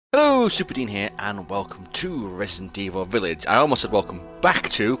Hello, Superdean here, and welcome to Resident Evil Village. I almost said welcome back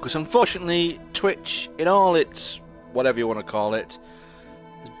to, because unfortunately, Twitch, in all its whatever you want to call it,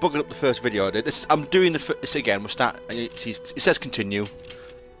 is bugging up the first video I did. I'm doing this again. It says continue.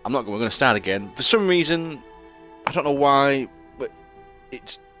 We're going to start again. For some reason, I don't know why, but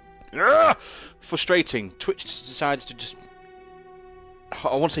it's frustrating. Twitch just decides to just,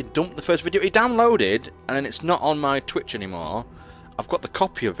 I want to say, dump the first video. It downloaded, and then it's not on my Twitch anymore. I've got the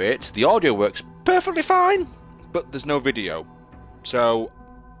copy of it, the audio works perfectly fine, but there's no video. So,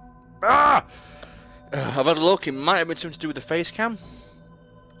 I've had a look, it might have been something to do with the face cam.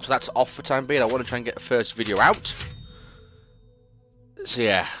 So that's off for time being. I want to try and get the first video out. So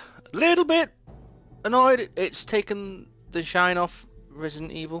yeah, a little bit annoyed. It's taken the shine off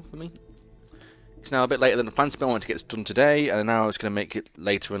Resident Evil for me. It's now a bit later than the plan, but I wanted to get it done today, and now it's going to make it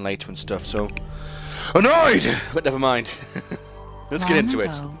later and later and stuff, so annoyed! But never mind. Let's get into it.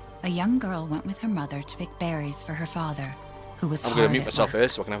 A young girl went with her mother to pick berries for her father, who was hard I'm going to mute myself work. here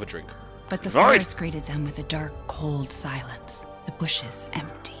so I can have a drink. But the forest greeted them with a dark, cold silence, the bushes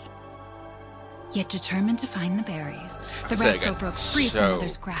empty. Yet determined to find the berries, the rascal broke free from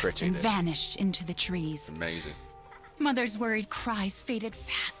Mother's grasp and vanished into the trees. Amazing. Mother's worried cries faded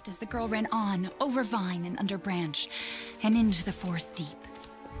fast as the girl ran on, over vine and under branch, and into the forest deep.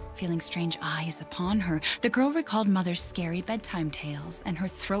 Feeling strange eyes upon her, the girl recalled Mother's scary bedtime tales, and her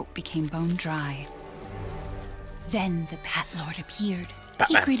throat became bone dry. Then the Bat Lord appeared.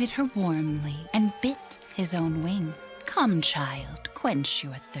 He greeted her warmly and bit his own wing. "Come, child, quench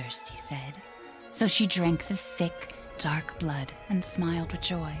your thirst," he said. So she drank the thick, dark blood and smiled with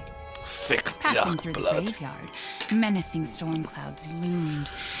joy. Thick, Passing dark through blood. the graveyard, menacing storm clouds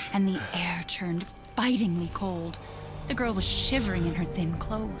loomed, and the air turned bitingly cold. The girl was shivering in her thin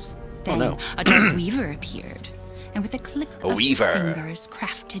clothes. Then a dark weaver appeared, and with a click of his fingers,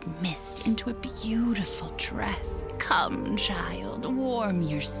 crafted mist into a beautiful dress. "Come, child, warm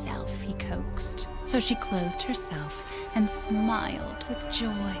yourself," he coaxed. So she clothed herself and smiled with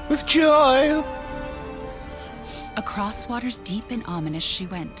joy. With joy! Across waters deep and ominous she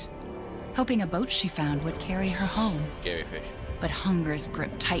went, hoping a boat she found would carry her home. Scary fish. But hunger's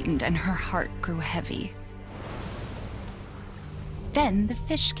grip tightened and her heart grew heavy. Then the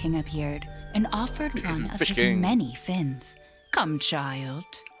Fish King appeared and offered one of his many fins. "Come, child,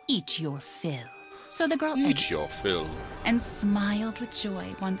 eat your fill." So the girl ate your fill and smiled with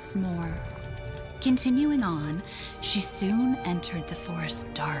joy once more. Continuing on, she soon entered the forest's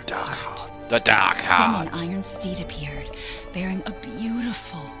dark heart. The dark heart. Then an iron steed appeared, bearing a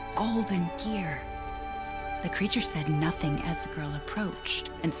beautiful golden gear. The creature said nothing as the girl approached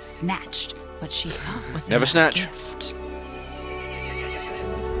and snatched what she thought was a gift.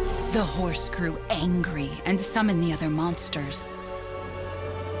 The horse grew angry and summoned the other monsters.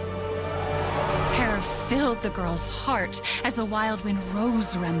 Terror filled the girl's heart as the wild wind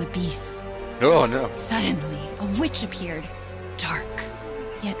rose around the beasts. Oh no. Suddenly, a witch appeared, dark,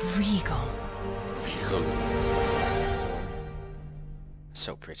 yet regal. Regal.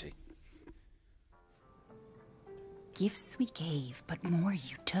 So pretty. "Gifts we gave, but more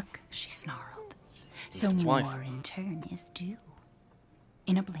you took," she snarled. "So more in turn is due."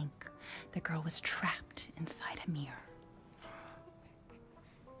 In a blink, the girl was trapped inside a mirror.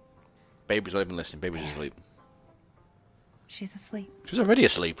 Baby's not even listening. Baby's asleep. She's asleep. She's already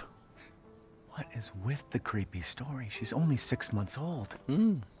asleep. What is with the creepy story? She's only 6 months old.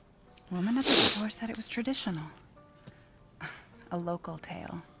 Woman at the store said it was traditional. A local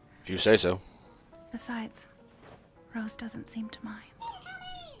tale. If you say so. Besides, Rose doesn't seem to mind.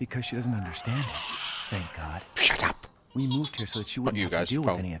 Because she doesn't understand it. Thank God. Shut up. We moved here so that she wouldn't have to deal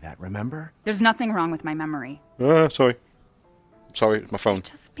with any of that, remember? There's nothing wrong with my memory. Sorry. Sorry, it's my phone.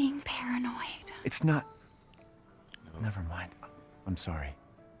 Just being paranoid. It's not... Never mind. I'm sorry.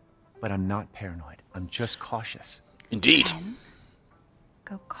 But I'm not paranoid. I'm just cautious. Indeed. Then,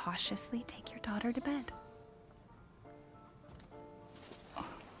 go cautiously take your daughter to bed.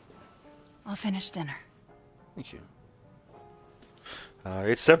 I'll finish dinner. Thank you.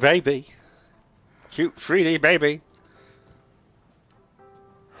 It's a baby. Cute 3D baby.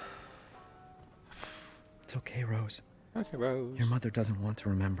 It's okay, Rose. Okay, Rose. Your mother doesn't want to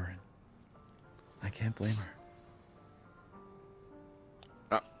remember it. I can't blame her.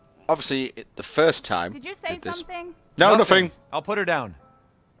 Obviously, the first time... Did you say something? No, nothing. I'll put her down.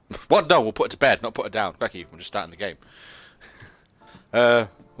 What? No, we'll put her to bed, not put her down. Becky, we're just starting the game. What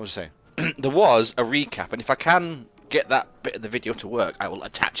was I saying? There was a recap, and if I can get that bit of the video to work, I will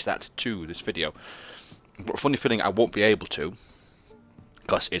attach that to this video. But funny feeling I won't be able to,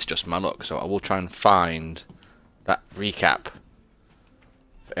 because it's just my luck. So I will try and find that recap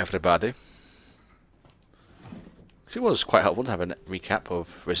for everybody. It was quite helpful to have a recap of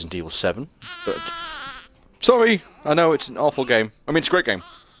Resident Evil 7, but sorry, I know it's an awful game. I mean, it's a great game.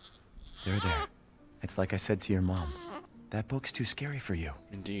 There. It's like I said to your mom. That book's too scary for you.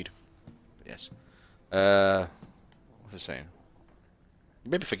 Indeed. Yes. What was I saying?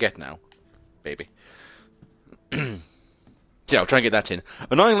 You maybe forget now, baby. Yeah, I'll try and get that in.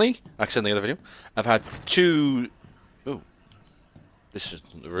 Annoyingly, like I said in the other video, I've had 2... Oh. This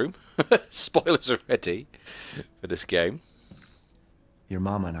isn't the room. Spoilers already for this game. Your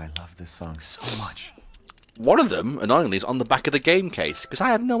mama and I love this song so much. One of them, annoyingly, is on the back of the game case, because I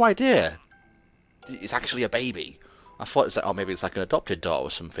had no idea. It's actually a baby. I thought it's like, oh, maybe it's like an adopted daughter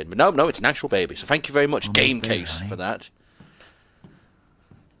or something. But no, it's an actual baby. So thank you very much, Game Case, for that.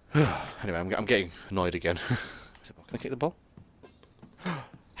 Anyway, I'm getting annoyed again. Can I kick the ball?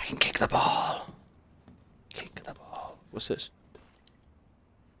 I can kick the ball. Kick the ball. What's this?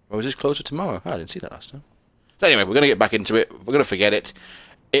 Oh, is this closer tomorrow? Oh, I didn't see that last time. So anyway, we're going to get back into it. We're going to forget it.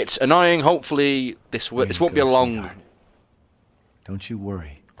 It's annoying. Hopefully, this won't be a long... Sweetheart. Don't you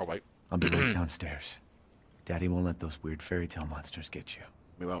worry. Oh, wait. I'll be right downstairs. Daddy won't let those weird fairy tale monsters get you.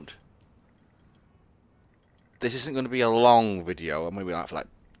 We won't. This isn't going to be a long video. I'm going to be like for like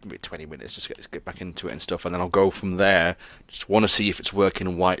maybe 20 minutes. Just get back into it and stuff, and then I'll go from there. Just want to see if it's working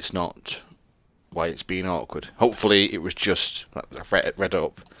and why it's not. Why it's being awkward. Hopefully, it was just... I've read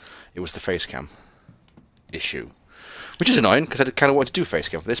up. It was the face cam issue. Which is annoying, because I kind of wanted to do face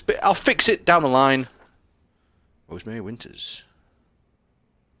cam for this, but I'll fix it down the line. Rosemary Winters.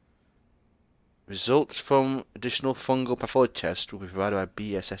 Results from additional fungal pathology test will be provided by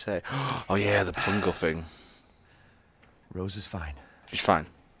BSSA. Oh yeah, the fungal thing. Rose is fine. She's fine.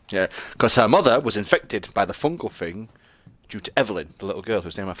 Yeah, because her mother was infected by the fungal thing due to Evelyn, the little girl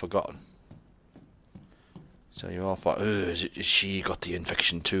whose name I've forgotten. So you all thought, is she got the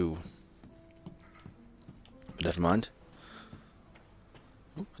infection too? But never mind.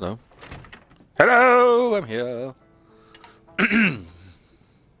 Oh, hello. Hello, I'm here.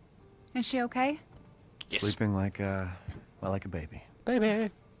 Is she okay? Yes. Sleeping like a baby. Baby.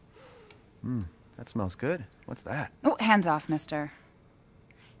 That smells good. What's that? Oh, hands off, mister.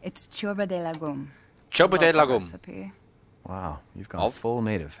 It's chorba de lagum. Chorba de Local lagum. recipe. Wow, you've gone full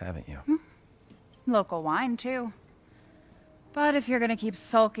native, haven't you? Local wine, too. But if you're gonna keep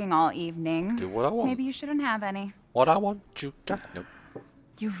sulking all evening, Do what I want. maybe you shouldn't have any. What I want, you got. Nope.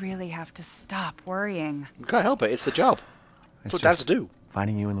 You really have to stop worrying. You can't help it. It's the job. That's what dads do.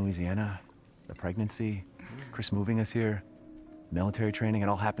 Finding you in Louisiana, the pregnancy, Chris moving us here, military training, it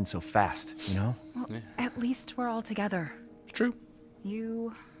all happened so fast, you know? Well, at least we're all together. It's true.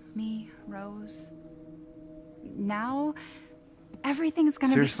 You, me, Rose. Now, everything's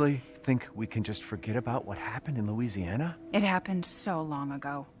gonna Seriously, think we can just forget about what happened in Louisiana? It happened so long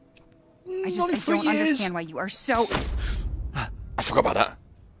ago. I Only 3 don't years. understand why you are so... I forgot about that.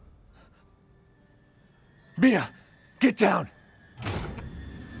 Mia, get down!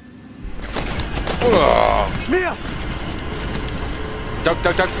 Mia! Duck.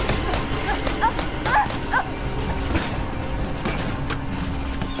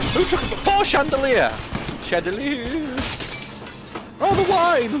 Who took the poor chandelier? Chandelier. Oh, the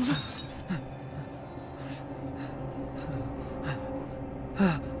wine.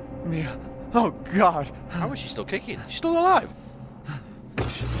 Mia, oh God! How is she still kicking? She's still alive.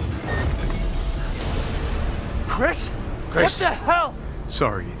 Chris? Chris. What the hell?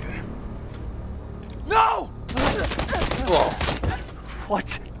 Sorry, Ethan. No! Oh.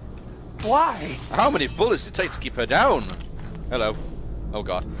 What? Why? How many bullets did it take to keep her down? Hello. Oh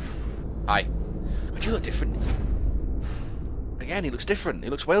God. Hi. But you look different. Again, he looks different. He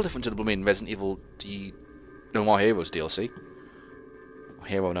looks well different to the blooming Resident Evil No More Heroes DLC.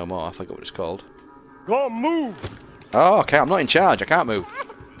 Hero No More, I forgot what it's called. Go on, move! Oh, okay, I'm not in charge. I can't move.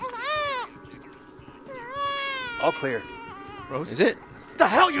 All clear. Rose? Is it? What the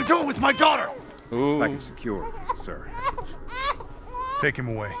hell are you doing with my daughter? Ooh. Back is secure, sir. Take him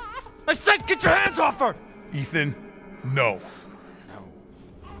away. I said get your hands off her! Ethan, no.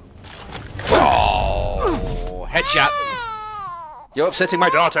 Oh, headshot. You're upsetting my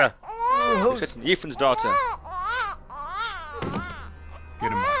daughter. You're upsetting Ethan's daughter.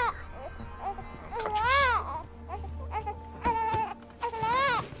 Get him out.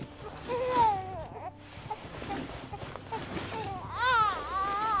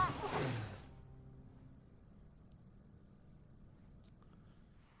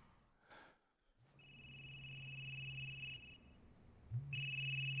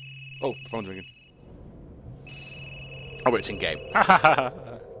 Oh, the phone's ringing. Oh, it's in game.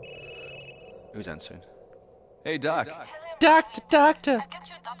 Who's answering? Hey, Doc. Doctor. I got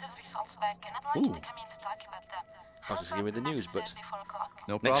your back, and I'd like you Ooh. to come in to talk about them. I was just giving the news, but Thursday, 4 o'clock.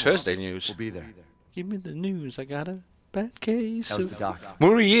 No problem. next Thursday news. We'll be there. Give me the news. I got a bad case. How's the doc?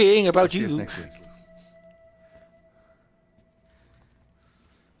 Worrying I'll about see you. us next week.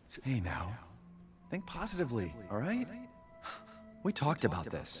 Hey now, think positively, all right? We talked about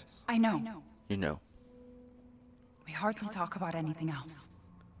this. I know. You know. We hardly talk about anything else.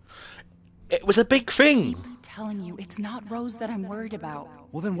 It was a big thing. I'm telling you, it's not Rose that I'm worried about.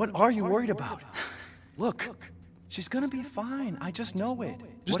 Well, then what are you worried about? Look, she's gonna be fine. I just know it.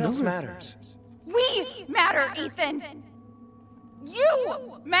 What else matters? We matter, Ethan!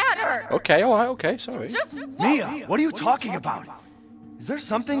 You matter! Okay, alright, okay, sorry. Just Mia, what are you talking about? Is there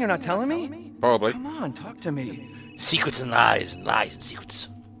something you're not telling me? Probably. Come on, talk to me. Secrets and lies and secrets.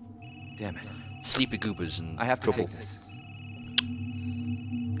 Damn it. Sleepy goobers and I have to trouble. take this.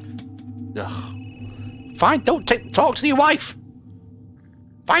 Ugh. Fine, don't talk to your wife.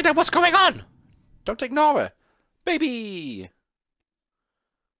 Find out what's going on. Don't ignore her. Baby.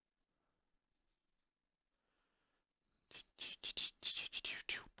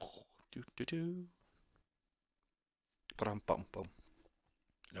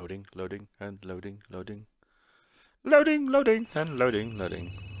 Loading, loading, and loading, loading. Loading, loading, and loading,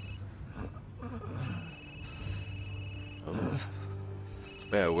 loading. Oh.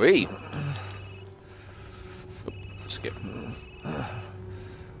 Where are we? Oh, skip.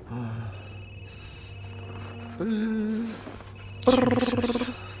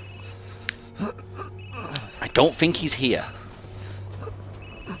 I don't think he's here.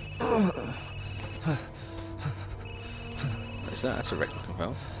 What is that? That's a wreck looking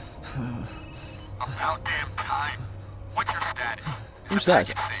valve. About damn time. What's your status? Who's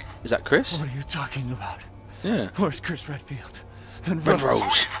that? Is that Chris? What are you talking about? Yeah. Where's Chris Redfield? And Red Rose.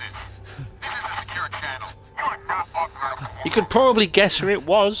 This is a secure channel. You are not authorized. You could probably guess who it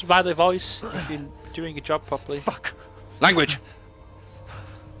was by the voice if you're doing your job properly. Fuck. Language!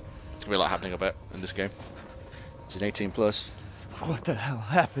 There's gonna be a lot happening, I bet, in this game. It's an 18 plus. What the hell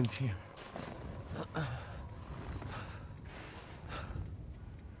happened here?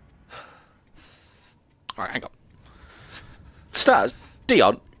 Alright, hang on. For starters,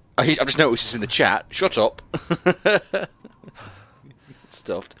 Dion, I've just noticed he's in the chat. Shut up.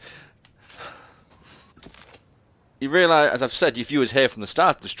 Stuffed. You realise, as I've said, you viewers here from the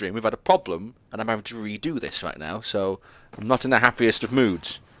start of the stream, we've had a problem, and I'm having to redo this right now, so I'm not in the happiest of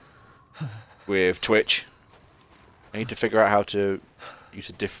moods with Twitch. I need to figure out how to use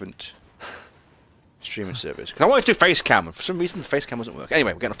a different streaming service. Because I wanted to do face cam, and for some reason the face cam doesn't work.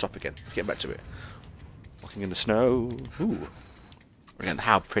 Anyway, we're getting off topic again. Getting back to it. Walking in the snow. Ooh. Again,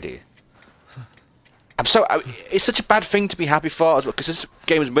 how pretty. It's such a bad thing to be happy for as well, because this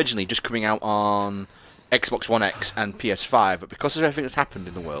game was originally just coming out on Xbox One X and PS5, but because of everything that's happened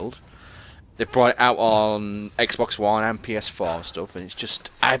in the world, they brought it out on Xbox One and PS4 and stuff, and it's just,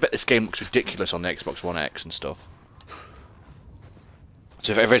 I bet this game looks ridiculous on the Xbox One X and stuff.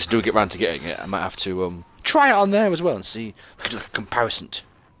 So if I ever do get around to getting it, I might have to try it on there as well and see, we could do like a comparison.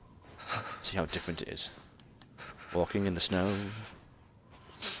 See how different it is. Walking in the snow.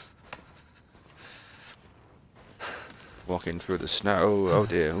 Walking through the snow, oh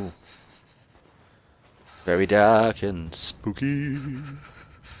dear. Ooh. Very dark and spooky.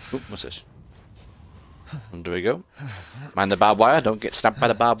 Oop, what's this? And there we go. Mind the barbed wire, don't get stabbed by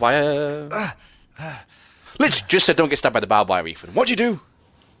the barbed wire. Literally just said don't get stabbed by the barbed wire, Ethan. What'd you do?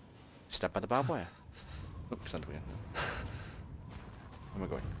 Stabbed by the barbed wire. Oh, stand up again. Where am I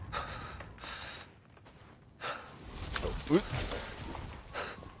going? Oh. Oop.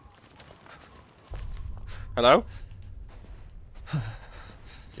 Hello?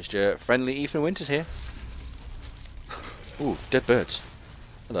 Just your friendly Ethan Winters here. Ooh, dead birds.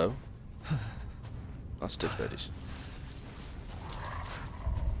 Hello. That's dead birdies.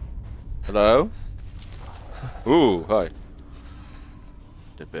 Hello? Ooh, hi.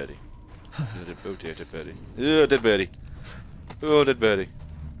 Dead birdie. Oh dear, dead birdie. Oh, dead birdie. Oh, dead birdie.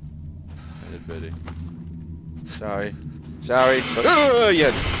 Dead birdie. Sorry. Sorry. Oh,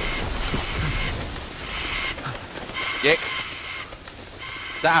 yeah. Dick.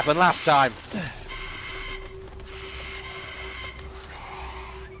 That happened last time.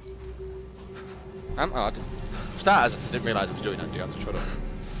 Oh, starters, I didn't realise I was doing that. You have to shut up.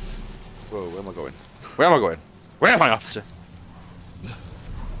 Whoa, where am I going? Where am I going? Where am I off to?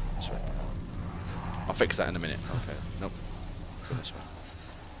 This way. I'll fix that in a minute. Okay, nope. Go this way.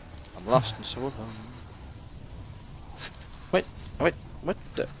 I'm lost and so alone. Wait, wait, what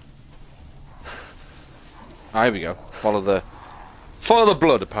the? Ah, here we go. Follow the...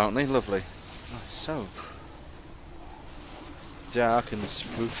 blood, apparently. Lovely. Oh, so... dark and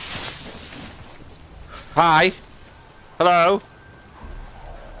spooky. Hi! Hello!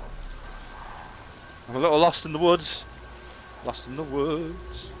 I'm a little lost in the woods. Lost in the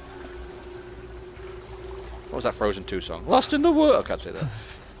woods. What was that Frozen 2 song? Lost in the woods! I can't say that.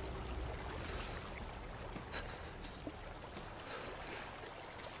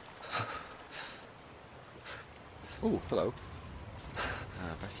 Oh, hello.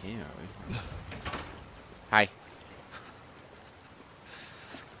 Back here, are we? Hi.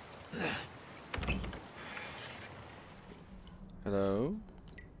 Hello?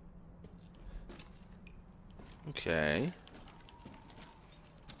 Okay.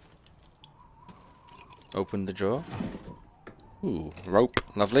 Open the drawer. Ooh, rope.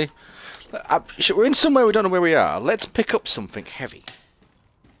 Lovely. We're in somewhere we don't know where we are. Let's pick up something heavy.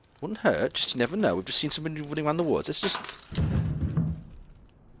 Wouldn't hurt, just you never know. We've just seen somebody running around the woods. Let's just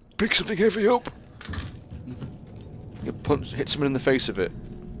pick something heavy up. Hit someone in the face of it.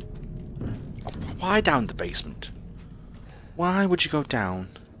 Why down the basement? Why would you go down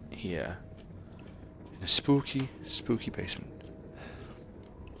here? In a spooky, spooky basement.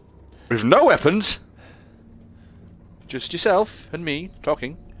 With no weapons! Just yourself and me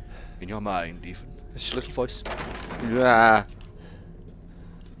talking. In your mind, even. It's just a little voice. Ah.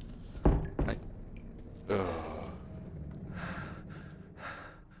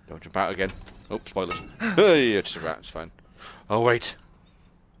 Don't jump out again. Oh, spoilers. Hey, it's a rat, it's fine. Oh, wait.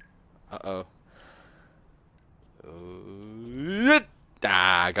 Uh-oh.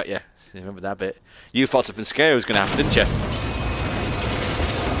 Ah, I got you. Remember that bit? You thought something scary was going to happen, didn't you?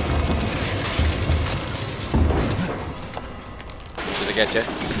 Did I get you?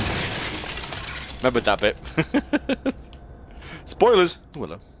 Remembered that bit. Spoilers! Oh,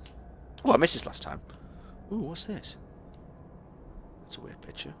 hello. Oh, I missed this last time. Ooh, what's this? That's a weird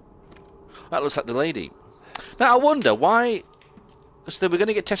picture. That looks like the lady. Now, I wonder why... Because they were going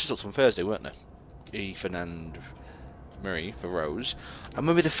to get test results on Thursday, weren't they? Ethan and Marie for Rose. And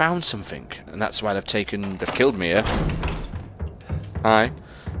maybe they found something. And that's why they've killed Mia. Hi.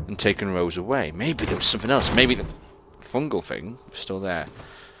 And taken Rose away. Maybe there was something else. Maybe the fungal thing was still there.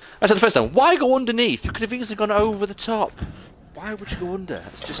 I said the first time, why go underneath? You could have easily gone over the top. Why would you go under?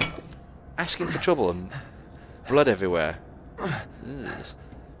 It's just asking for trouble and blood everywhere. Ugh.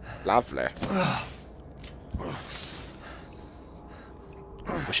 Lovely.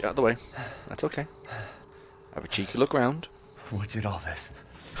 Push it out of the way. That's okay. Have a cheeky look round. What's it all this?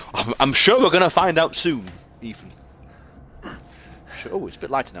 I'm sure we're going to find out soon, Ethan. Sure. Oh, it's a bit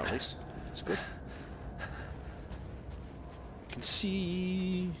lighter now at least. That's good. You can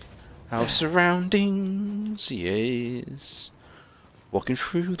see our surroundings, yes. Walking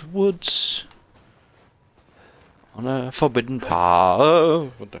through the woods on a forbidden path.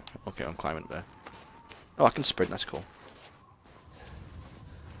 Oh, what the? Okay, I'm climbing there. Oh, I can sprint. That's cool.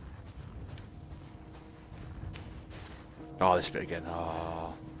 Oh, this bit again.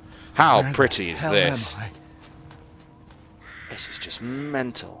 Oh, how pretty is this? This is just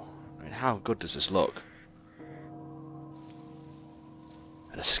mental. I mean, how good does this look?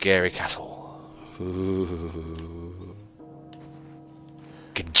 And a scary castle. Ooh.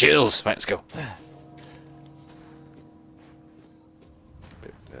 Get chills. Right, let's go.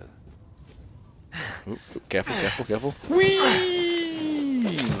 Ooh, careful, careful, careful. Whee!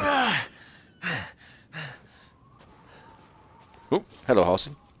 Oh, hello,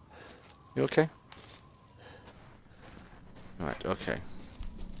 horsey. You okay? Right, okay.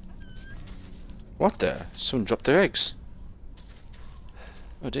 What the? Someone dropped their eggs.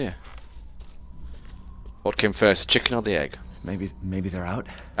 Oh dear. What came first, the chicken or the egg? Maybe they're out?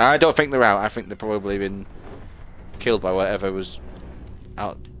 I don't think they're out. I think they've probably been killed by whatever was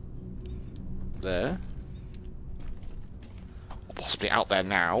out there. Or possibly out there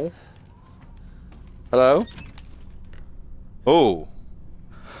now. Hello? Oh.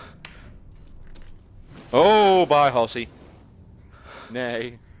 Oh, bye, horsey.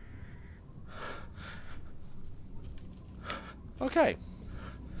 Nay. Okay.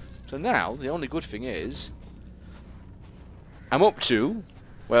 So now, the only good thing is... I'm up to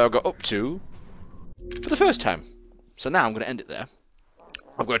where I got up to for the first time. So now I'm going to end it there.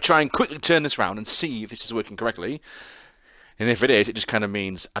 I'm going to try and quickly turn this round and see if this is working correctly. And if it is, it just kind of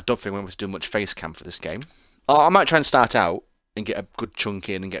means I don't think we're going to do much face cam for this game. Or I might try and start out and get a good chunk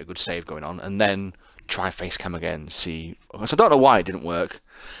in and get a good save going on, and then try face cam again, see. So I don't know why it didn't work.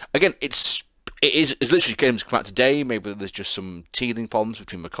 Again, it's literally games come out today. Maybe there's just some teething problems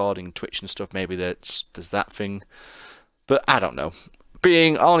between recording, Twitch and stuff. Maybe there's that thing. But I don't know.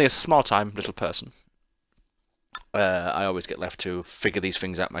 Being only a small-time little person, I always get left to figure these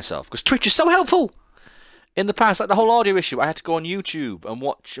things out myself. Because Twitch is so helpful! In the past, like the whole audio issue, I had to go on YouTube and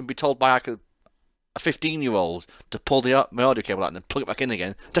watch and be told by like a 15-year-old to pull my audio cable out and then plug it back in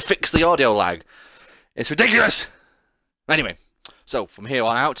again to fix the audio lag. It's ridiculous! Anyway, so from here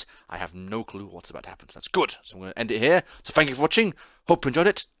on out, I have no clue what's about to happen. So that's good. So I'm going to end it here. So thank you for watching. Hope you enjoyed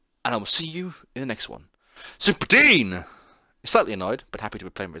it. And I will see you in the next one. Superdean! Slightly annoyed, but happy to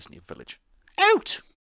be playing Resident Evil Village. Out!